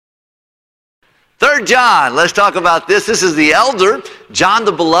3 John, let's talk about this. This is the elder, John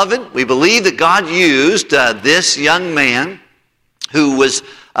the Beloved. We believe that God used this young man who was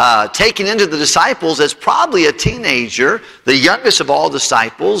taken into the disciples as probably a teenager, the youngest of all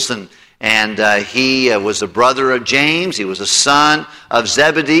disciples, and he was a brother of James. He was a son of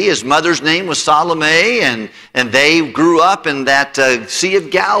Zebedee. His mother's name was Salome, and they grew up in that Sea of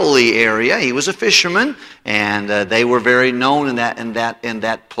Galilee area. He was a fisherman, and they were very known in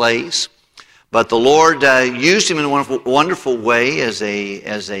that place. But the Lord used him in a wonderful way as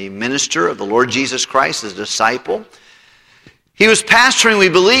a minister of the Lord Jesus Christ, as a disciple. He was pastoring, we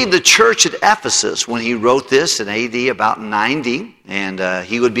believe, the church at Ephesus when he wrote this in AD about 90. And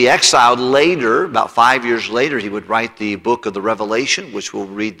he would be exiled later, about 5 years later. He would write the book of the Revelation, which we'll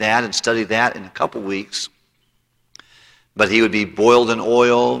read that and study that in a couple weeks. But he would be boiled in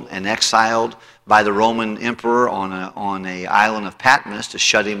oil and exiled by the Roman emperor on a island of Patmos to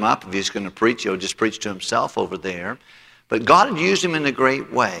shut him up. If he's going to preach, he'll just preach to himself over there. But God had used him in a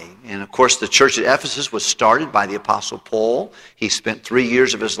great way. And of course, the church at Ephesus was started by the Apostle Paul. He spent 3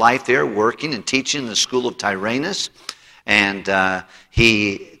 years of his life there working and teaching in the school of Tyrannus. And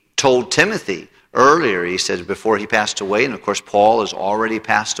he told Timothy earlier, he said, before he passed away, and of course, Paul has already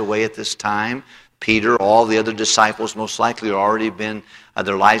passed away at this time. Peter, all the other disciples most likely have already been,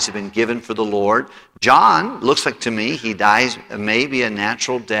 their lives have been given for the Lord. John, looks like to me, he dies maybe a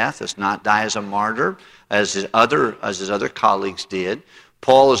natural death, does not die as a martyr, as his other colleagues did.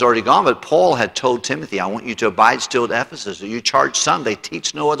 Paul is already gone, but Paul had told Timothy, I want you to abide still at Ephesus. You charge some, they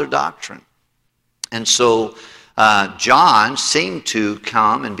teach no other doctrine. And so John seemed to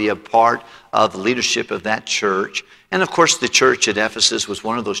come and be a part of the leadership of that church. And of course, the church at Ephesus was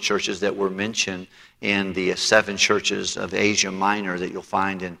one of those churches that were mentioned in the 7 churches of Asia Minor that you'll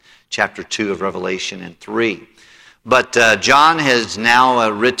find in chapter 2 of Revelation and 3. But John has now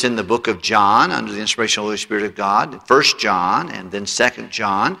written the book of John under the inspiration of the Holy Spirit of God, 1 John and then 2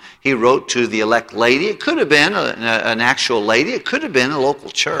 John. He wrote to the elect lady. It could have been an actual lady. It could have been a local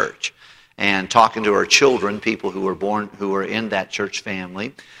church. And talking to her children, people who were in that church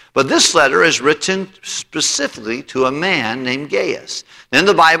family. But this letter is written specifically to a man named Gaius. In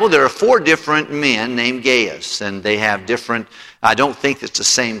the Bible, there are 4 different men named Gaius, and they have different, I don't think it's the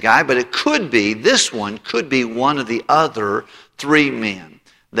same guy, but it could be, this one could be one of the other 3 men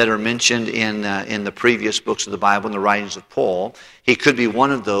that are mentioned in the previous books of the Bible, in the writings of Paul. He could be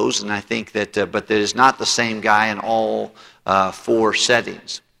one of those, and I think that, but that is not the same guy in all 4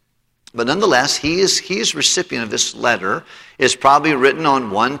 settings. But nonetheless, he is recipient of this letter. It's probably written on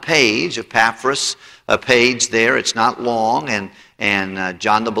 1 page, Epaphras, a page there. It's not long, and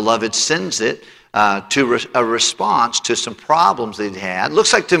John the Beloved sends it to a response to some problems they'd had.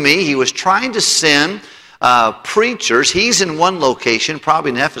 Looks like to me he was trying to send preachers. He's in one location,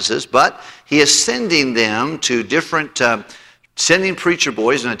 probably in Ephesus, but he is sending them to different sending preacher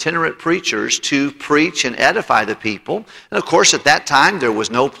boys and itinerant preachers to preach and edify the people. And of course, at that time, there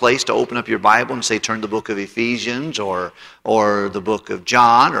was no place to open up your Bible and say, turn to the book of Ephesians or the book of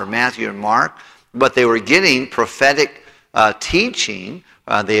John or Matthew and Mark. But they were getting prophetic teaching.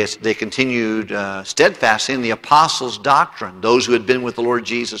 They continued steadfastly in the apostles' doctrine, those who had been with the Lord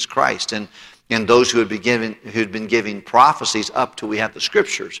Jesus Christ, and those who had been giving prophecies up till we have the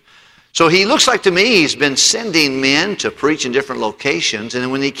Scriptures. So he looks like to me he's been sending men to preach in different locations. And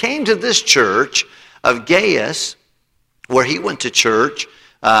when he came to this church of Gaius, where he went to church,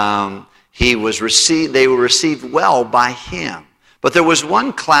 they were received well by him. But there was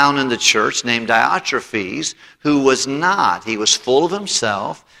one clown in the church named Diotrephes who was not. He was full of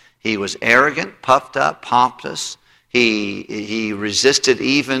himself. He was arrogant, puffed up, pompous. He resisted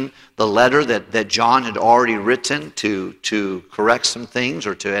even the letter that John had already written to correct some things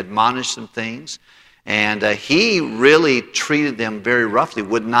or to admonish some things. And he really treated them very roughly,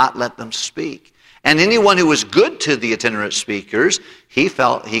 would not let them speak. And anyone who was good to the itinerant speakers, he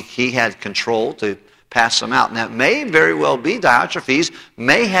felt he had control to pass them out. Now, it may very well be Diotrephes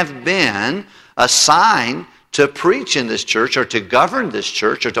may have been assigned to preach in this church or to govern this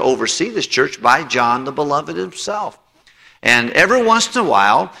church or to oversee this church by John the Beloved himself. And every once in a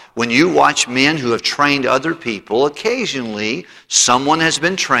while, when you watch men who have trained other people, occasionally someone has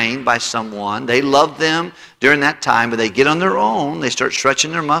been trained by someone. They love them during that time, but they get on their own, they start stretching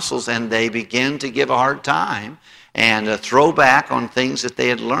their muscles, and they begin to give a hard time and throw back on things that they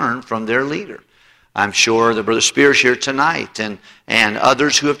had learned from their leader. I'm sure that Brother Spears here tonight and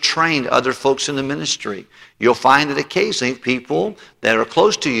others who have trained other folks in the ministry, you'll find that occasionally people that are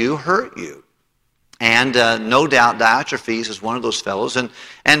close to you hurt you. And no doubt Diotrephes is one of those fellows.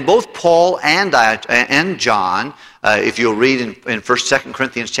 And both Paul and John, if you'll read in 1st, 2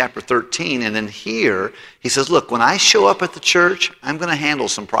 Corinthians chapter 13, and then here, he says, look, when I show up at the church, I'm going to handle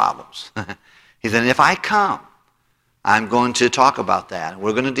some problems. He said, if I come, I'm going to talk about that, and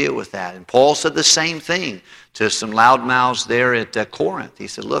we're going to deal with that. And Paul said the same thing to some loudmouths there at Corinth. He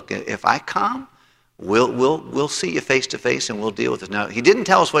said, look, if I come, we'll see you face to face and we'll deal with it. Now, he didn't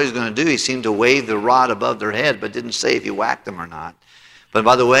tell us what he was going to do. He seemed to wave the rod above their head, but didn't say if he whacked them or not. But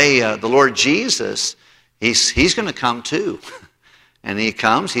by the way, the Lord Jesus, he's going to come too. And he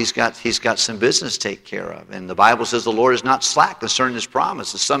comes, he's got some business to take care of. And the Bible says the Lord is not slack concerning his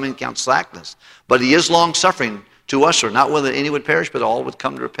promise, as some men count slackness. But he is long-suffering to us, or not willing that any would perish, but all would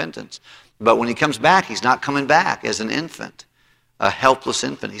come to repentance. But when he comes back, he's not coming back as an infant, a helpless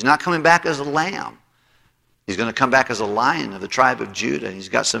infant. He's not coming back as a lamb. He's going to come back as a lion of the tribe of Judah. He's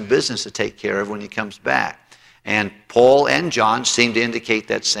got some business to take care of when he comes back. And Paul and John seem to indicate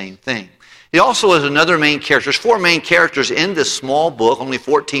that same thing. He also has another main character. There's 4 main characters in this small book, only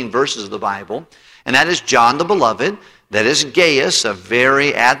 14 verses of the Bible. And that is John the Beloved. That is Gaius, a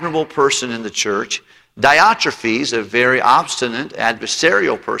very admirable person in the church. Diotrephes, a very obstinate,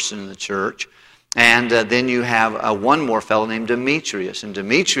 adversarial person in the church. And then you have one more fellow named Demetrius. And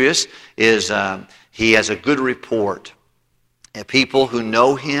Demetrius is... he has a good report. And people who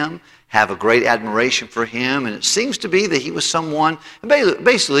know him have a great admiration for him. And it seems to be that he was someone,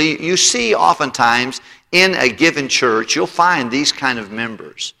 basically, you see oftentimes in a given church, you'll find these kind of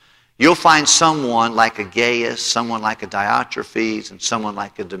members. You'll find someone like a Gaius, someone like a Diotrephes, and someone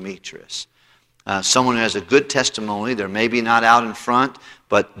like a Demetrius. Someone who has a good testimony. They're maybe not out in front,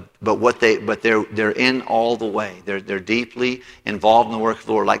 but they're in all the way. They're deeply involved in the work of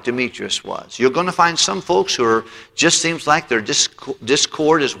the Lord, like Demetrius was. You're going to find some folks who are just seems like their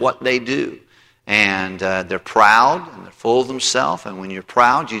discord is what they do, and they're proud and they're full of themselves. And when you're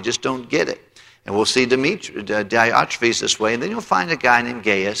proud, you just don't get it. And we'll see Diotrephes this way, and then you'll find a guy named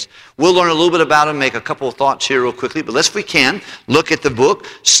Gaius. We'll learn a little bit about him, make a couple of thoughts here real quickly, but let's, if we can, look at the book.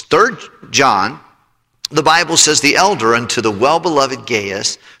 3 John, the Bible says, the elder unto the well-beloved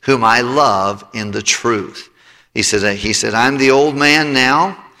Gaius, whom I love in the truth. He said, I'm the old man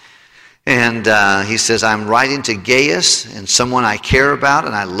now, and he says, I'm writing to Gaius, and someone I care about,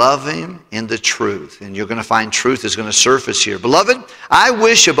 and I love him in the truth. And you're going to find truth is going to surface here. Beloved, I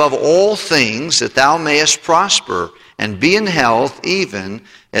wish above all things that thou mayest prosper and be in health, even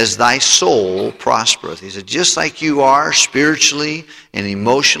as thy soul prospereth. He said, just like you are spiritually and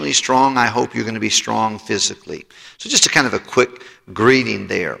emotionally strong, I hope you're going to be strong physically. So just a kind of a quick greeting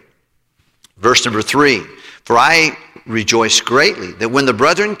there. Verse number 3, for I rejoice greatly that when the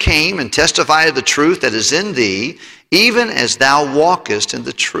brethren came and testified the truth that is in thee, even as thou walkest in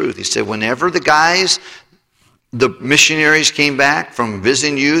the truth. He said, whenever the missionaries came back from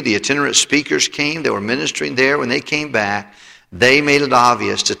visiting you, the itinerant speakers came, they were ministering there. When they came back, they made it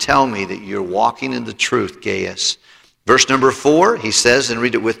obvious to tell me that you're walking in the truth, Gaius. Verse number 4, he says, and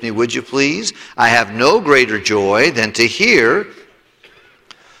read it with me, would you please? I have no greater joy than to hear.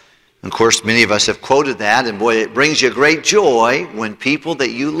 Of course, many of us have quoted that, and boy, it brings you great joy when people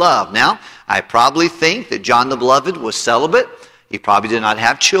that you love. Now, I probably think that John the Beloved was celibate. He probably did not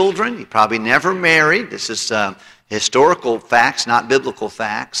have children. He probably never married. This is historical facts, not biblical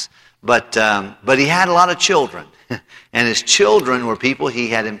facts. But he had a lot of children. And his children were people he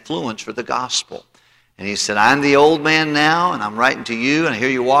had influenced for the gospel. And he said, I'm the old man now, and I'm writing to you, and I hear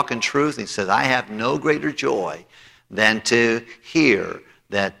you walk in truth. And he says, I have no greater joy than to hear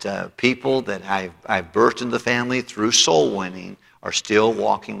that people that I've birthed into the family through soul winning are still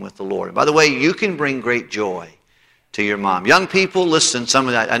walking with the Lord. And by the way, you can bring great joy to your mom. Young people, listen, some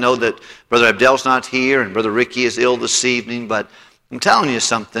of that, I know that Brother Abdel's not here and Brother Ricky is ill this evening, but I'm telling you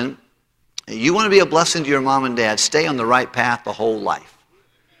something. You want to be a blessing to your mom and dad, stay on the right path the whole life.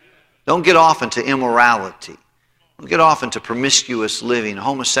 Don't get off into immorality. Don't get off into promiscuous living,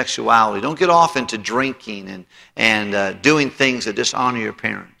 homosexuality. Don't get off into drinking and doing things that dishonor your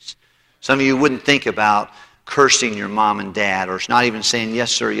parents. Some of you wouldn't think about cursing your mom and dad, or it's not even saying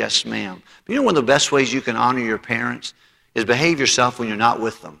yes sir, yes ma'am. But you know one of the best ways you can honor your parents is behave yourself when you're not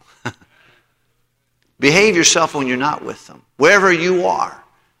with them. Behave yourself when you're not with them. Wherever you are,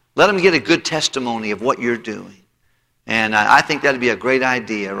 let them get a good testimony of what you're doing. And I think that would be a great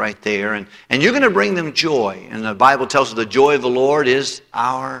idea right there. And you're going to bring them joy. And the Bible tells us the joy of the Lord is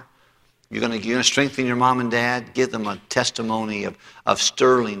our... You're going to strengthen your mom and dad, give them a testimony of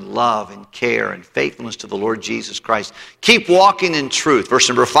sterling love and care and faithfulness to the Lord Jesus Christ. Keep walking in truth. Verse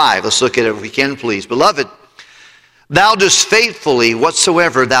number 5. Let's look at it if we can, please. Beloved, Thou doest faithfully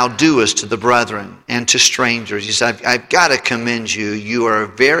whatsoever thou doest to the brethren and to strangers. He said, I've got to commend you. You are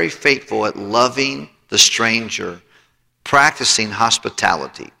very faithful at loving the stranger, practicing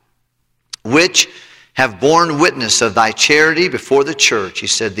hospitality, which have borne witness of thy charity before the church. He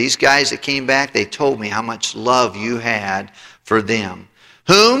said, these guys that came back, they told me how much love you had for them,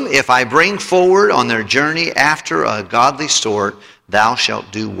 whom if I bring forward on their journey after a godly sort, thou shalt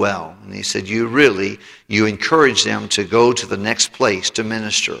do well. And he said, you encourage them to go to the next place to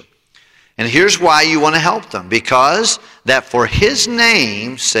minister. And here's why you want to help them. Because that for his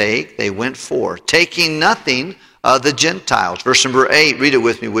name's sake they went forth, taking nothing of the Gentiles. Verse number 8, read it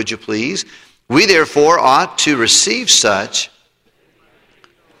with me, would you please? We therefore ought to receive such.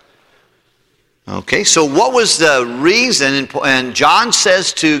 Okay, so what was the reason? And John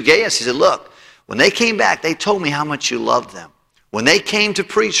says to Gaius, he said, look, when they came back, they told me how much you loved them. When they came to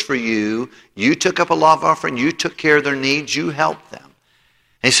preach for you, you took up a love offering, you took care of their needs, you helped them. And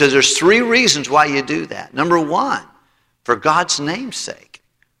he says there's 3 reasons why you do that. Number 1, for God's name's sake,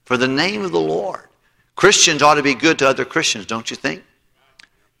 for the name of the Lord. Christians ought to be good to other Christians, don't you think?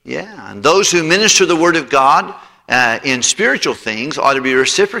 Yeah, and those who minister the Word of God in spiritual things ought to be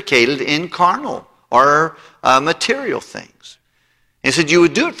reciprocated in carnal or material things. And he said you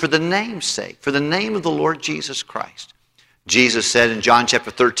would do it for the name's sake, for the name of the Lord Jesus Christ. Jesus said in John chapter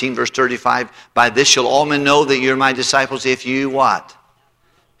 13, verse 35, by this shall all men know that you're my disciples if you what?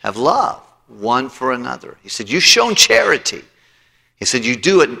 Have love one for another. He said, you've shown charity. He said, you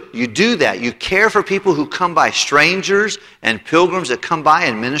do it, you do that. You care for people who come by, strangers and pilgrims that come by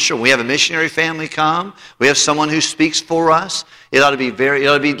and minister. We have a missionary family come. We have someone who speaks for us. It ought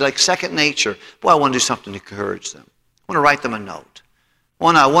to be like second nature. Boy, I want to do something to encourage them. I want to write them a note.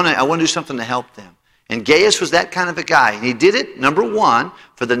 I want to do something to help them. And Gaius was that kind of a guy. And he did it, number 1,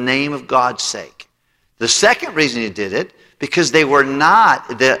 for the name of God's sake. The second reason he did it, because they were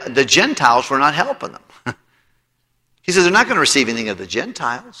not, the Gentiles were not helping them. He says they're not going to receive anything of the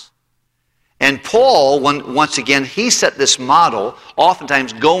Gentiles. And Paul, once again, he set this model,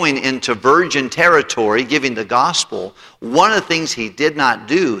 oftentimes going into virgin territory, giving the gospel. One of the things he did not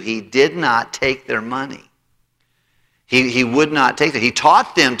do, he did not take their money. He would not take it. He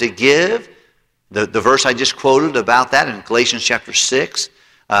taught them to give. The verse I just quoted about that in Galatians chapter 6,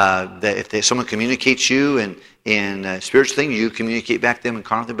 that if someone communicates you in spiritual things, you communicate back to them in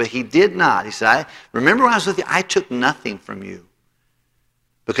carnal things. But he did not. He said, remember when I was with you, I took nothing from you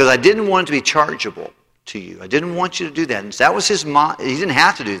because I didn't want it to be chargeable to you. I didn't want you to do that. And so that was his he didn't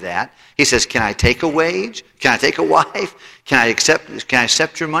have to do that. He says, can I take a wage? Can I take a wife? Can I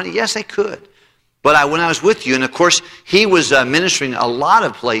accept your money? Yes, I could. But when I was with you, and of course, he was ministering a lot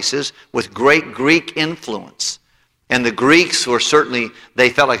of places with great Greek influence. And the Greeks were certainly,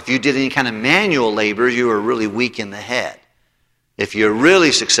 they felt like if you did any kind of manual labor, you were really weak in the head. If you're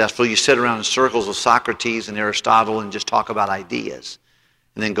really successful, you sit around in circles with Socrates and Aristotle and just talk about ideas.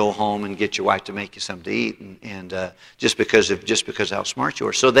 And then go home and get your wife to make you something to eat, and just because how smart you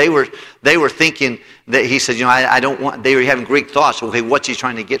were. So they were thinking that he said, I don't want. They were having Greek thoughts. Okay, what's he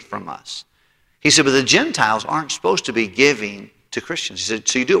trying to get from us? He said, but the Gentiles aren't supposed to be giving to Christians. He said,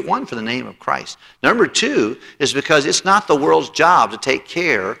 so you do it, 1, for the name of Christ. Number 2 is because it's not the world's job to take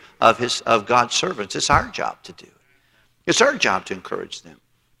care of God's servants. It's our job to do it. It's our job to encourage them.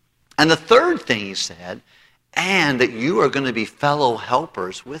 And the third thing he said, and that you are going to be fellow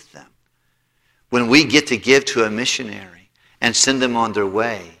helpers with them. When we get to give to a missionary and send them on their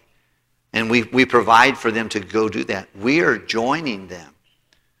way, and we provide for them to go do that, we are joining them.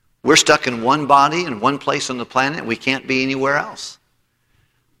 We're stuck in one body in one place on the planet. We can't be anywhere else.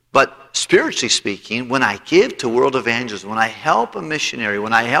 But spiritually speaking, when I give to world evangelism, when I help a missionary,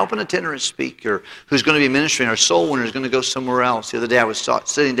 when I help an itinerant speaker who's going to be ministering, or soul winner who's going to go somewhere else. The other day I was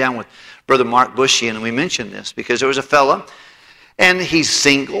sitting down with Brother Mark Bushy, and we mentioned this because there was a fella, and he's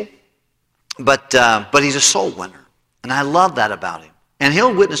single, but he's a soul winner. And I love that about him. And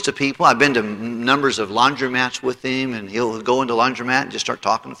he'll witness to people. I've been to numbers of laundromats with him, and he'll go into laundromat and just start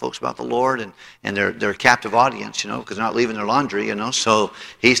talking to folks about the Lord, and they're a captive audience, because they're not leaving their laundry, So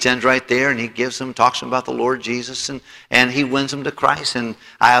he stands right there, and he talks to them about the Lord Jesus, and he wins them to Christ, and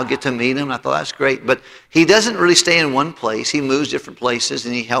I'll get to meet him. I thought, that's great. But he doesn't really stay in one place. He moves different places,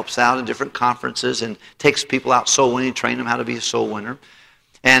 and he helps out in different conferences and takes people out soul winning, train them how to be a soul winner.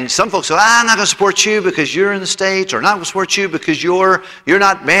 And some folks say, I'm not going to support you because you're in the States, or not going to support you because you're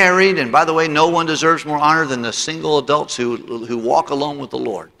not married. And by the way, no one deserves more honor than the single adults who walk alone with the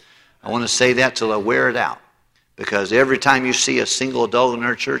Lord. I want to say that till I wear it out. Because every time you see a single adult in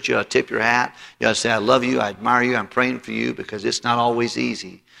our church, you ought to tip your hat. You ought to say, I love you, I admire you, I'm praying for you, because it's not always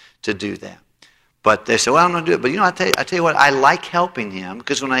easy to do that. But they say, well, I'm going to do it. But I tell you what, I like helping him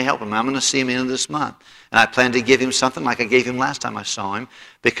because when I help him, I'm going to see him at the end of this month. And I plan to give him something like I gave him last time I saw him,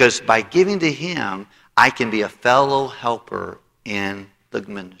 because by giving to him, I can be a fellow helper in the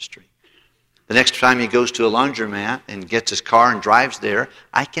ministry. The next time he goes to a laundromat and gets his car and drives there,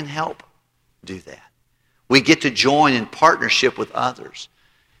 I can help do that. We get to join in partnership with others.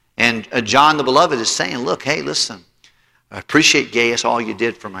 And John the Beloved is saying, look, hey, listen, I appreciate, Gaius, all you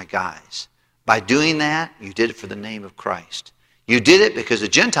did for my guys. By doing that, you did it for the name of Christ. You did it because the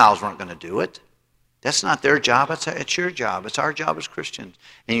Gentiles weren't going to do it. That's not their job. It's your job. It's our job as Christians.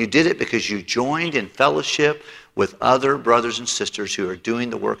 And you did it because you joined in fellowship with other brothers and sisters who are doing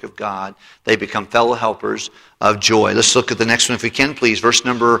the work of God. They become fellow helpers of joy. Let's look at the next one if we can, please. Verse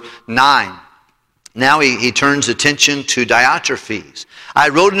number 9. Now he turns attention to Diotrephes. I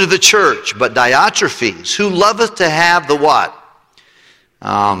wrote into the church, but Diotrephes, who loveth to have the what?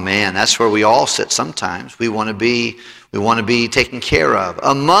 Oh man, that's where we all sit sometimes. We want to be taken care of.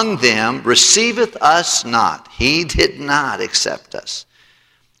 Among them receiveth us not. He did not accept us.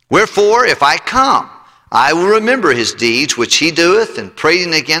 Wherefore, if I come, I will remember his deeds which he doeth, and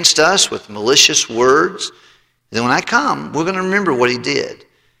prating against us with malicious words. Then when I come, we're going to remember what he did,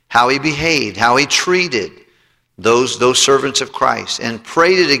 how he behaved, how he treated those servants of Christ, and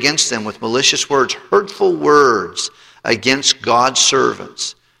prated against them with malicious words, hurtful words against God's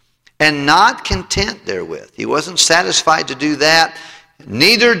servants, and not content therewith. He wasn't satisfied to do that.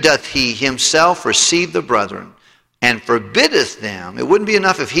 Neither doth he himself receive the brethren, and forbiddeth them. It wouldn't be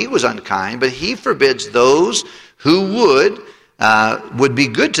enough if he was unkind, but he forbids those who would be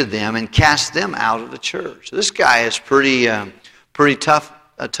good to them and cast them out of the church. So this guy is pretty tough,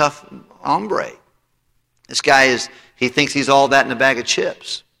 a tough hombre. This guy he thinks he's all that in a bag of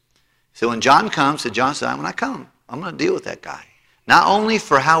chips. So when John comes, John said, when I come, I'm going to deal with that guy. Not only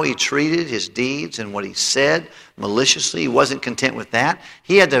for how he treated his deeds and what he said maliciously, he wasn't content with that.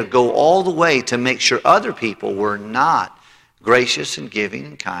 He had to go all the way to make sure other people were not gracious and giving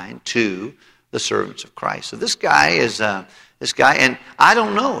and kind to the servants of Christ. So this guy, and I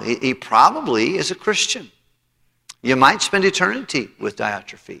don't know, he probably is a Christian. You might spend eternity with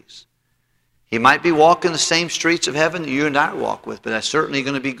Diotrephes. He might be walking the same streets of heaven that you and I walk with, but that's certainly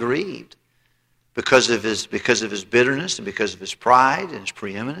going to be grieved because of his bitterness and because of his pride and his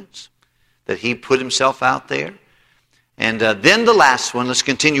preeminence, that he put himself out there. And then the last one, let's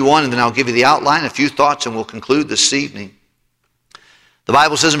continue on, and then I'll give you the outline, a few thoughts, and we'll conclude this evening. The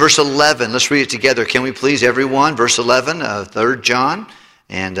Bible says in verse 11, let's read it together. Can we please, everyone? Verse 11 of 3 John,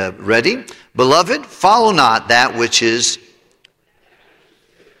 and ready? Beloved, follow not that which is...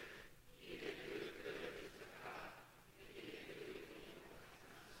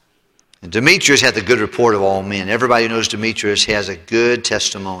 And Demetrius had the good report of all men. Everybody who knows Demetrius has a good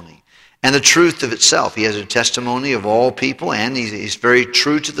testimony. And the truth of itself. He has a testimony of all people, and he's very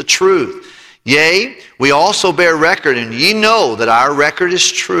true to the truth. Yea, we also bear record, and ye know that our record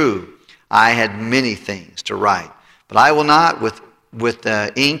is true. I had many things to write, but I will not with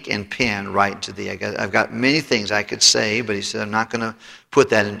ink and pen write to thee. I've got many things I could say, but he said I'm not going to put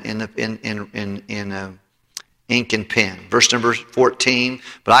that in ink and pen. Verse number 14,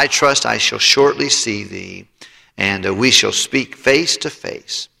 but I trust I shall shortly see thee, and we shall speak face to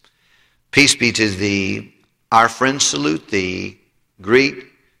face. Peace be to thee. Our friends salute thee. Greet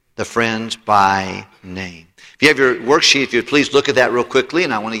the friends by name. If you have your worksheet, if you'd please look at that real quickly,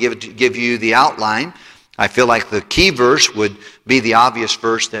 and I want to give you the outline. I feel like the key verse would be the obvious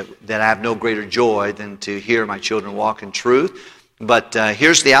verse that I have no greater joy than to hear my children walk in truth. But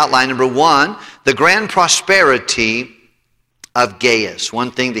here's the outline. Number 1, the grand prosperity of Gaius.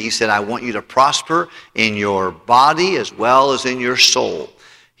 One thing that he said, I want you to prosper in your body as well as in your soul.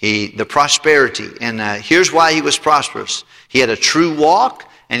 The prosperity. And here's why he was prosperous. He had a true walk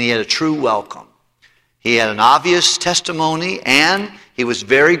and he had a true welcome. He had an obvious testimony and he was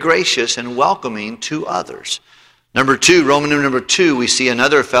very gracious and welcoming to others. Number 2, Roman number 2, we see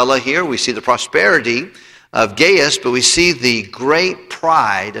another fella here. We see the prosperity of Gaius, but we see the great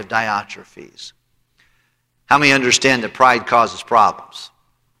pride of Diotrephes. How many understand that pride causes problems?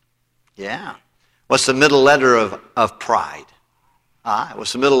 Yeah. What's the middle letter of pride?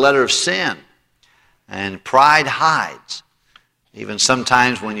 What's the middle letter of sin? And pride hides. Even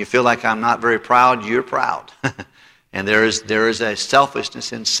sometimes when you feel like I'm not very proud, you're proud. And there is a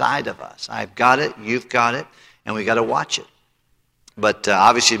selfishness inside of us. I've got it, you've got it, and we got to watch it. But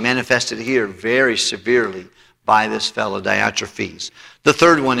obviously manifested here very severely by this fellow Diotrephes. The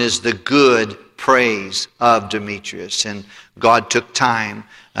third one is the good praise of Demetrius. And God took time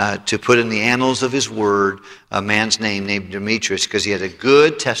to put in the annals of his word a man's name named Demetrius, because he had a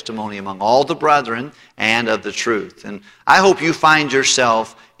good testimony among all the brethren and of the truth. And I hope you find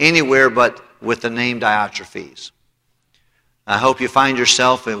yourself anywhere but with the name Diotrephes. I hope you find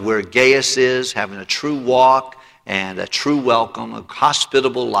yourself where Gaius is, having a true walk and a true welcome, a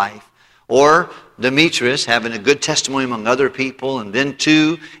hospitable life. Or Demetrius, having a good testimony among other people, and then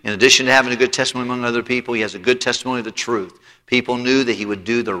too, in addition to having a good testimony among other people, he has a good testimony of the truth. People knew that he would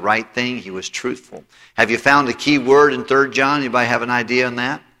do the right thing. He was truthful. Have you found a key word in 3 John? Anybody have an idea on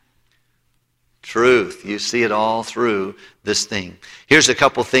that? Truth. You see it all through this thing. Here's a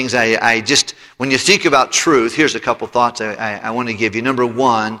couple things when you think about truth, here's a couple thoughts I want to give you. Number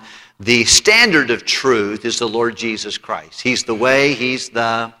one, the standard of truth is the Lord Jesus Christ. He's the way, He's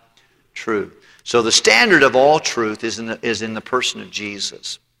the truth. So the standard of all truth is in the person of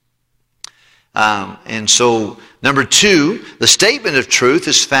Jesus. And so, number two, the statement of truth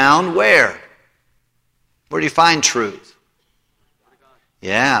is found where? Where do you find truth?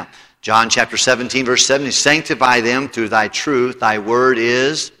 Yeah. John chapter 17, verse 7, sanctify them through thy truth. Thy word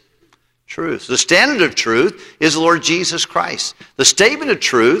is truth. So the standard of truth is the Lord Jesus Christ. The statement of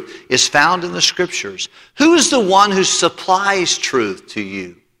truth is found in the Scriptures. Who is the one who supplies truth to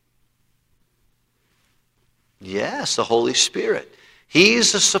you? Yes, the Holy Spirit.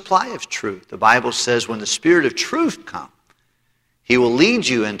 He's the supply of truth. The Bible says when the Spirit of truth comes, He will lead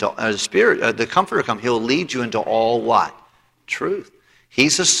you into, the Comforter comes, He'll lead you into all what? Truth.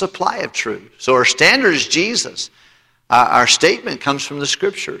 He's the supply of truth. So our standard is Jesus. Our statement comes from the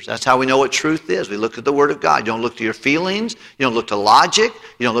Scriptures. That's how we know what truth is. We look at the Word of God. You don't look to your feelings. You don't look to logic.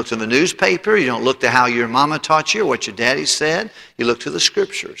 You don't look to the newspaper. You don't look to how your mama taught you or what your daddy said. You look to the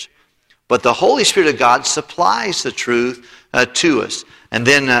Scriptures. But the Holy Spirit of God supplies the truth to us. And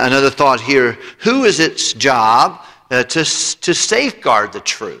then another thought here. Who is its job to safeguard the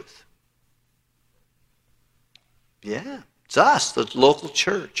truth? Yeah, it's us, the local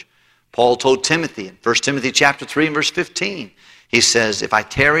church. Paul told Timothy in 1 Timothy chapter 3 and verse 15, he says, if I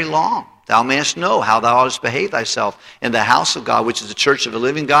tarry long, thou mayest know how thou oughtest behave thyself in the house of God, which is the church of the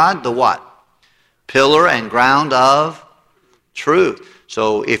living God, the what? Pillar and ground of truth.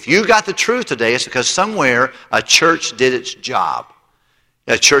 So if you got the truth today, it's because somewhere a church did its job.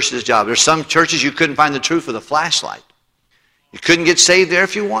 A church did its job. There's some churches you couldn't find the truth with a flashlight. You couldn't get saved there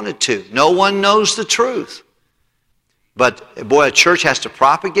if you wanted to. No one knows the truth. But boy, a church has to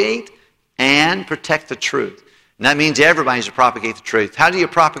propagate and protect the truth. And that means everybody needs to propagate the truth. How do you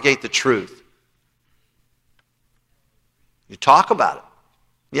propagate the truth? You talk about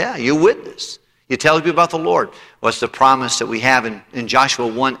it. Yeah, you witness. You tell people about the Lord. What's the promise that we have in Joshua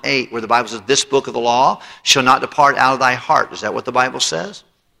 1:8, where the Bible says, this book of the law shall not depart out of thy heart. Is that what the Bible says?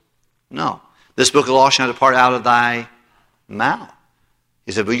 No. This book of the law shall not depart out of thy mouth.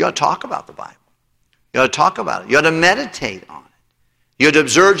 He said, but you got to talk about the Bible. You got to talk about it. You got to meditate on it. You got to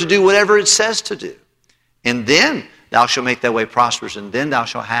observe to do whatever it says to do. And then thou shalt make thy way prosperous, and then thou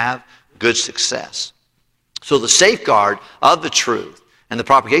shalt have good success. So the safeguard of the truth and the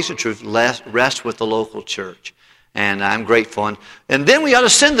propagation of truth rests with the local church. And I'm grateful. And then we ought to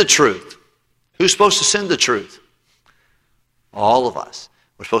send the truth. Who's supposed to send the truth? All of us.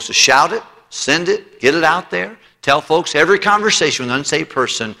 We're supposed to shout it, send it, get it out there. Tell folks every conversation with an unsaved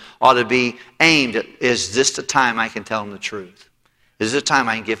person ought to be aimed at, is this the time I can tell them the truth? Is this the time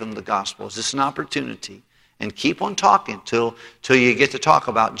I can give them the gospel? Is this an opportunity? And keep on talking till you get to talk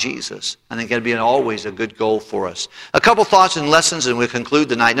about Jesus. I think that'd be always a good goal for us. A couple thoughts and lessons, and we'll conclude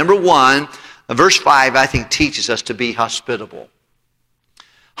tonight. Number one, verse 5, I think, teaches us to be hospitable.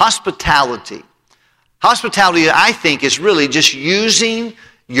 Hospitality. Hospitality, I think, is really just using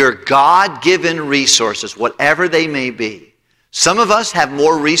your God-given resources, whatever they may be. Some of us have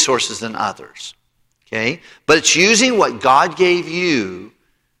more resources than others. Okay? But it's using what God gave you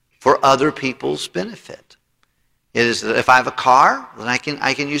for other people's benefit. It is that if I have a car, then I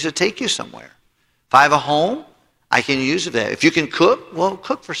can use it to take you somewhere. If I have a home, I can use it there. If you can cook, well,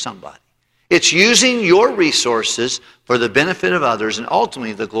 cook for somebody. It's using your resources for the benefit of others and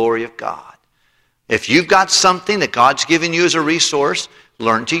ultimately the glory of God. If you've got something that God's given you as a resource,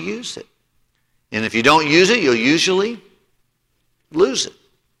 learn to use it. And if you don't use it, you'll usually lose it.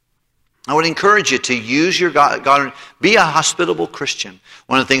 I would encourage you to use your God, be a hospitable Christian.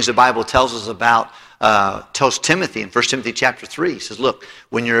 One of the things the Bible tells us about, tells Timothy in 1 Timothy chapter 3, he says, look,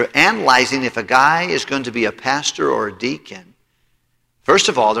 when you're analyzing if a guy is going to be a pastor or a deacon, first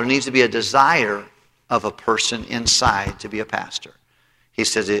of all, there needs to be a desire of a person inside to be a pastor. He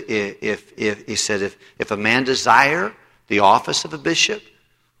said, if a man desire the office of a bishop,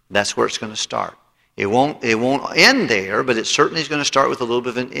 that's where it's going to start. It won't end there, but it certainly is going to start with a little bit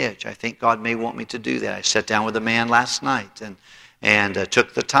of an itch. I think God may want me to do that. I sat down with a man last night and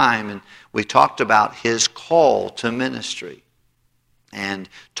took the time, and we talked about his call to ministry and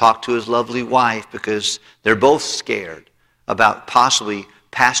talked to his lovely wife because they're both scared about possibly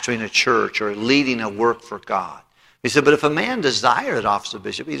pastoring a church or leading a work for God. He said, but if a man desires the office of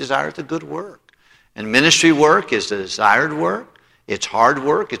bishop, he desires the good work. And ministry work is the desired work. It's hard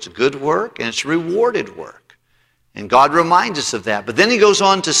work, it's good work, and it's rewarded work. And God reminds us of that. But then he goes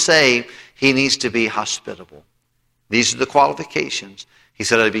on to say he needs to be hospitable. These are the qualifications. He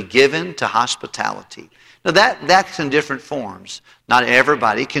said, I'll be given to hospitality. Now that's in different forms. Not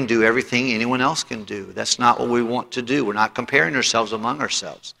everybody can do everything anyone else can do. That's not what we want to do. We're not comparing ourselves among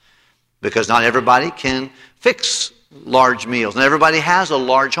ourselves. Because not everybody can fix large meals. Not everybody has a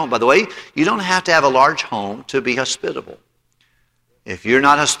large home. By the way, you don't have to have a large home to be hospitable. If you're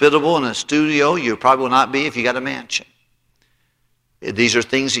not hospitable in a studio, you probably will not be if you got a mansion. These are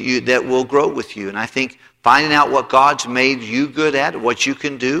things that will grow with you. And I think finding out what God's made you good at, what you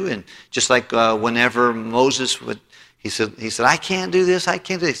can do, and just like whenever Moses he said, I can't do this, I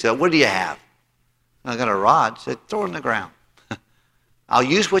can't do this. He said, what do you have? I got a rod. He said, throw it on the ground. I'll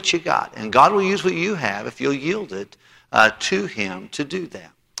use what you got. And God will use what you have if you'll yield it to Him to do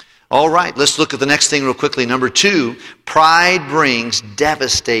that. All right, let's look at the next thing real quickly. Number 2, pride brings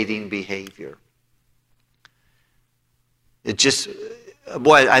devastating behavior. It just,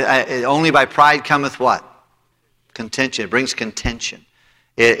 only by pride cometh what? Contention. It brings contention.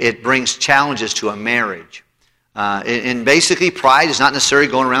 It brings challenges to a marriage. And basically, pride is not necessarily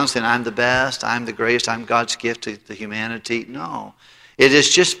going around saying, I'm the best, I'm the greatest, I'm God's gift to humanity. No. It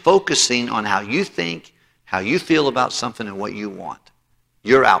is just focusing on how you think, how you feel about something, and what you want.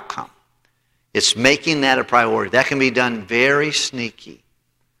 Your outcome. It's making that a priority. That can be done very sneaky.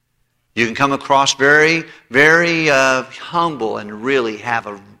 You can come across very, very humble and really have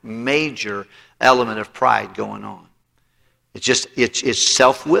a major element of pride going on. It's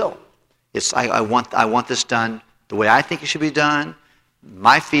self-will. It's I want this done the way I think it should be done,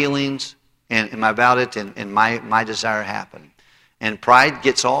 my feelings and about it, and my desire happening. And pride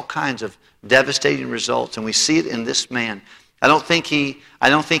gets all kinds of devastating results, and we see it in this man. I don't think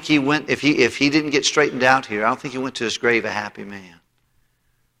he went, if he didn't get straightened out here, I don't think he went to his grave a happy man.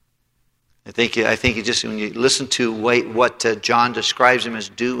 I think he just, when you listen to what John describes him as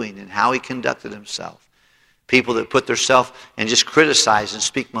doing and how he conducted himself, people that put themselves and just criticize and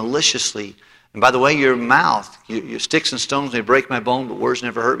speak maliciously. And by the way, your mouth, your sticks and stones may break my bone, but words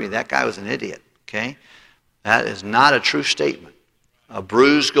never hurt me. That guy was an idiot, okay? That is not a true statement. A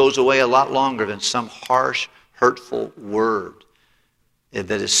bruise goes away a lot longer than some harsh, hurtful word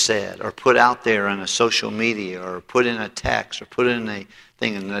that is said or put out there on a social media or put in a text or put in a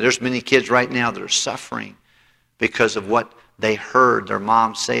thing. And there's many kids right now that are suffering because of what they heard their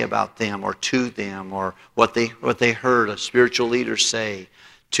mom say about them or to them, or what they heard a spiritual leader say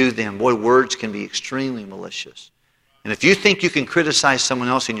to them. Boy, words can be extremely malicious. And if you think you can criticize someone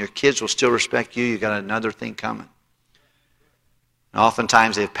else and your kids will still respect you, you got another thing coming. And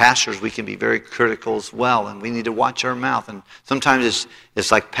oftentimes, as pastors, we can be very critical as well, and we need to watch our mouth. And sometimes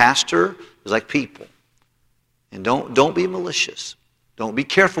it's like pastor, it's like people. And don't be malicious. Don't be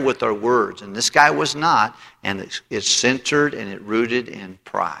careful with our words. And this guy was not, and it's centered and it rooted in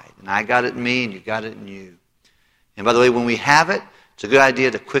pride. And I got it in me, and you got it in you. And by the way, when we have it, it's a good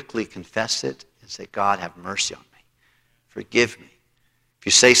idea to quickly confess it and say, God, have mercy on me. Forgive me. If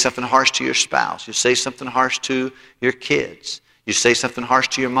you say something harsh to your spouse, you say something harsh to your kids, you say something harsh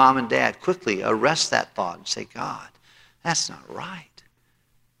to your mom and dad, quickly arrest that thought and say, God, that's not right.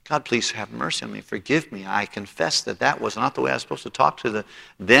 God, please have mercy on me. Forgive me. I confess that was not the way I was supposed to talk to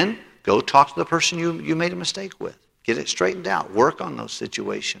Then go talk to the person you made a mistake with. Get it straightened out. Work on those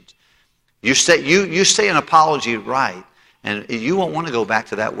situations. You say an apology right, and you won't want to go back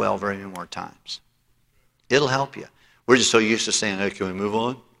to that well very many more times. It'll help you. We're just so used to saying, hey, can we move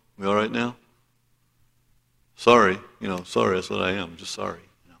on? We all right now? Sorry, sorry, that's what I am. Just sorry.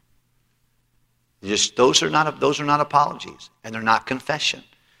 Those are not apologies, and they're not confession.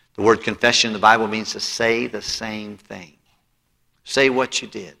 The word confession in the Bible means to say the same thing. Say what you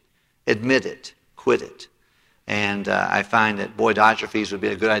did. Admit it. Quit it. And I find that Boyd Diotrephes would be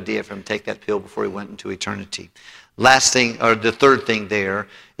a good idea for him to take that pill before he went into eternity. Last thing, or the third thing there,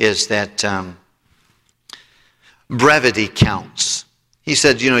 is that brevity counts. He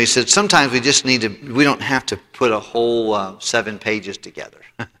said, sometimes we don't have to put a whole 7 pages together.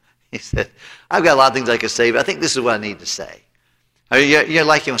 He said, I've got a lot of things I could say, but I think this is what I need to say. You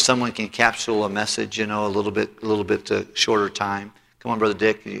like it when someone can capsule a message, a little bit shorter time. Come on, Brother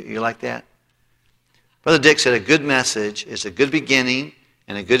Dick, you like that? Brother Dick said a good message is a good beginning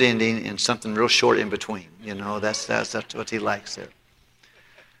and a good ending and something real short in between. That's what he likes there.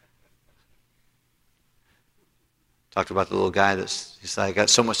 Talked about the little guy he said, I got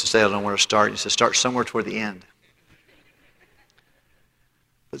so much to say, I don't know where to start. He said, start somewhere toward the end.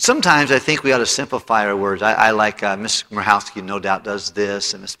 But sometimes I think we ought to simplify our words. I like Ms. Murhowski, no doubt, does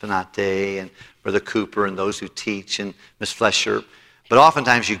this, and Ms. Panate, and Brother Cooper, and those who teach, and Ms. Flesher. But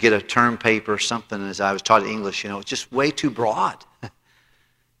oftentimes you get a term paper, something, as I was taught English, it's just way too broad.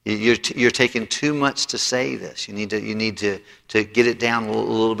 You're taking too much to say this. You need to get it down a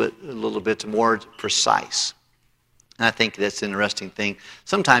little bit more precise. And I think that's an interesting thing.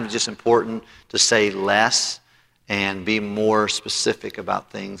 Sometimes it's just important to say less and be more specific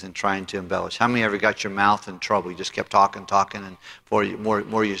about things and trying to embellish. How many ever got your mouth in trouble? You just kept talking, and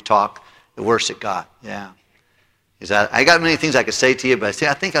more you talk, the worse it got. Yeah. He said, I got many things I could say to you, but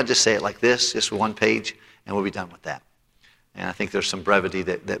I think I'll just say it like this, just one page, and we'll be done with that. And I think there's some brevity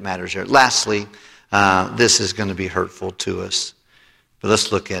that matters there. Lastly, this is going to be hurtful to us. But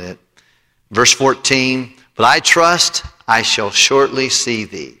let's look at it. Verse 14, but I trust I shall shortly see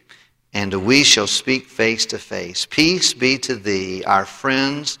thee, and we shall speak face to face. Peace be to thee. Our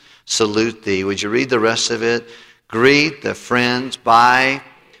friends salute thee. Would you read the rest of it? Greet the friends by...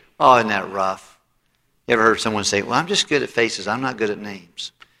 Oh, isn't that rough? You ever heard someone say, well, I'm just good at faces. I'm not good at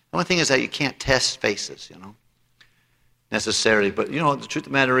names. The only thing is that you can't test faces, necessarily. But the truth of the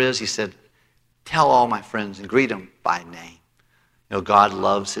matter is, he said, tell all my friends and greet them by name. God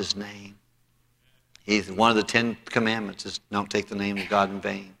loves his name. One of the 10 commandments is don't take the name of God in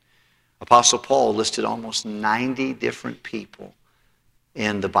vain. Apostle Paul listed almost 90 different people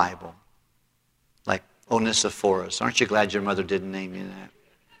in the Bible, like Onesiphorus. Aren't you glad your mother didn't name you that?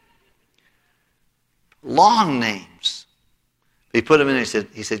 Long names. He put them in and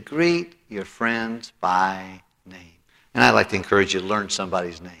he said, greet your friends by name. And I'd like to encourage you to learn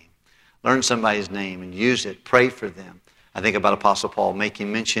somebody's name. Learn somebody's name and use it. Pray for them. I think about Apostle Paul,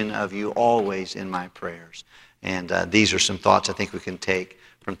 making mention of you always in my prayers. And these are some thoughts I think we can take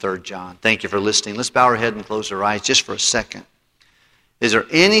from 3 John. Thank you for listening. Let's bow our head and close our eyes just for a second. Is there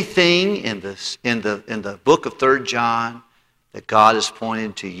anything in the book of 3 John that God has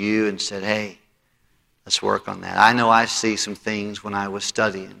pointed to you and said, hey, let's work on that? I know I see some things when I was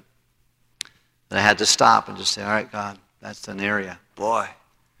studying that I had to stop and just say, all right, God, that's an area. Boy,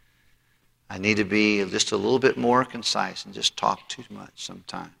 I need to be just a little bit more concise and just talk too much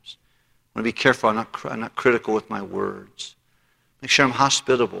sometimes. I want to be careful. I'm not critical with my words. Make sure I'm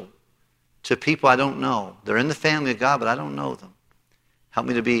hospitable to people I don't know. They're in the family of God, but I don't know them. Help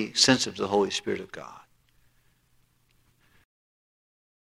me to be sensitive to the Holy Spirit of God.